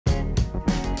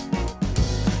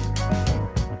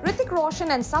Hrithik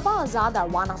Roshan and Saba Azad are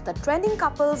one of the trending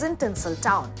couples in Tinsel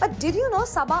town. But did you know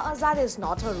Saba Azad is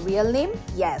not her real name?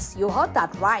 Yes, you heard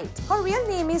that right. Her real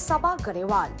name is Saba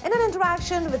Grewal. In an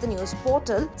interaction with the news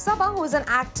portal, Saba, who is an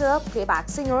actor, playback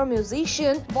singer,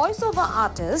 musician, voiceover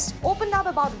artist, opened up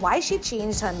about why she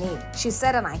changed her name. She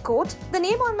said, and I quote, "The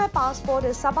name on my passport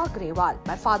is Saba Grewal.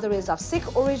 My father is of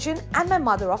Sikh origin and my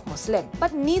mother of Muslim.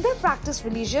 But neither practice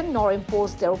religion nor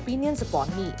impose their opinions upon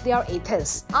me. They are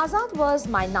atheists. Azad was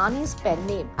my nani's pen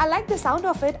name. I like the sound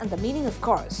of it and the meaning, of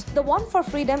course. The want for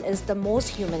freedom is the most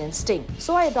human instinct.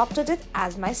 So I adopted it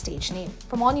as my stage name."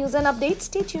 For more news and updates,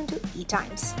 stay tuned to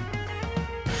ETimes.